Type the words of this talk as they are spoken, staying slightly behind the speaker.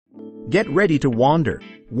Get ready to wander,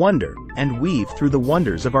 wonder, and weave through the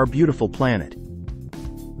wonders of our beautiful planet.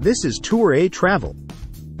 This is Touratravel,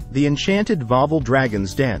 the enchanted Wawel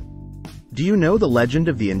Dragon's Den. Do you know the legend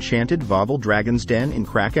of the enchanted Wawel Dragon's Den in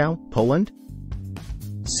Krakow, Poland?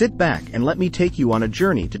 Sit back and let me take you on a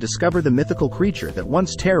journey to discover the mythical creature that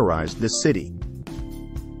once terrorized this city.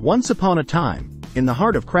 Once upon a time, in the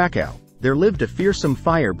heart of Krakow, there lived a fearsome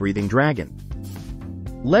fire-breathing dragon.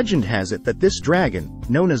 Legend has it that this dragon,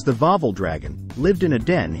 known as the Wawel Dragon, lived in a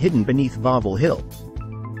den hidden beneath Wawel Hill.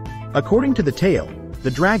 According to the tale,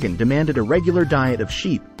 the dragon demanded a regular diet of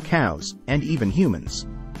sheep, cows, and even humans.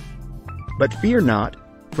 But fear not,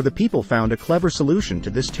 for the people found a clever solution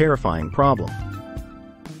to this terrifying problem.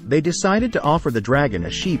 They decided to offer the dragon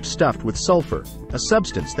a sheep stuffed with sulfur, a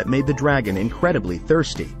substance that made the dragon incredibly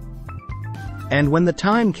thirsty. And when the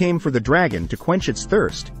time came for the dragon to quench its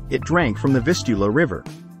thirst, it drank from the Vistula River.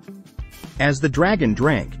 As the dragon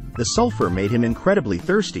drank, the sulfur made him incredibly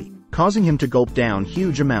thirsty, causing him to gulp down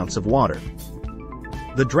huge amounts of water.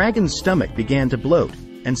 The dragon's stomach began to bloat,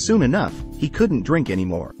 and soon enough, he couldn't drink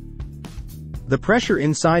anymore. The pressure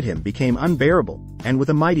inside him became unbearable, and with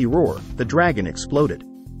a mighty roar, the dragon exploded.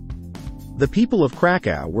 The people of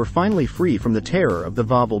Krakow were finally free from the terror of the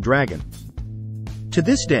Wawel Dragon. To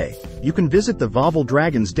this day, you can visit the Wawel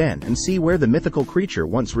Dragon's Den and see where the mythical creature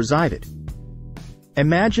once resided.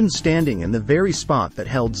 Imagine standing in the very spot that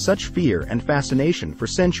held such fear and fascination for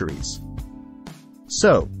centuries.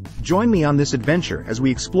 So, join me on this adventure as we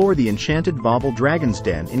explore the enchanted Wawel Dragon's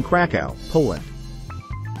Den in Krakow, Poland.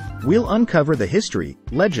 We'll uncover the history,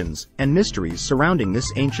 legends, and mysteries surrounding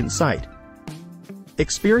this ancient site.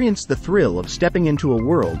 Experience the thrill of stepping into a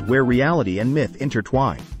world where reality and myth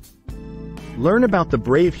intertwine. Learn about the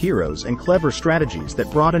brave heroes and clever strategies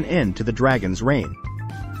that brought an end to the dragon's reign.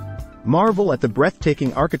 Marvel at the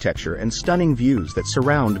breathtaking architecture and stunning views that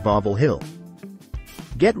surround Wawel Hill.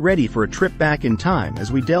 Get ready for a trip back in time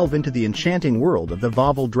as we delve into the enchanting world of the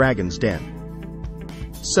Wawel Dragon's Den.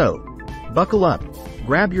 So, buckle up,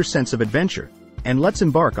 grab your sense of adventure, and let's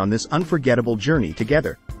embark on this unforgettable journey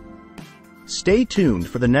together. Stay tuned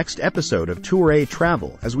for the next episode of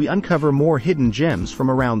Touratravel as we uncover more hidden gems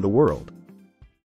from around the world.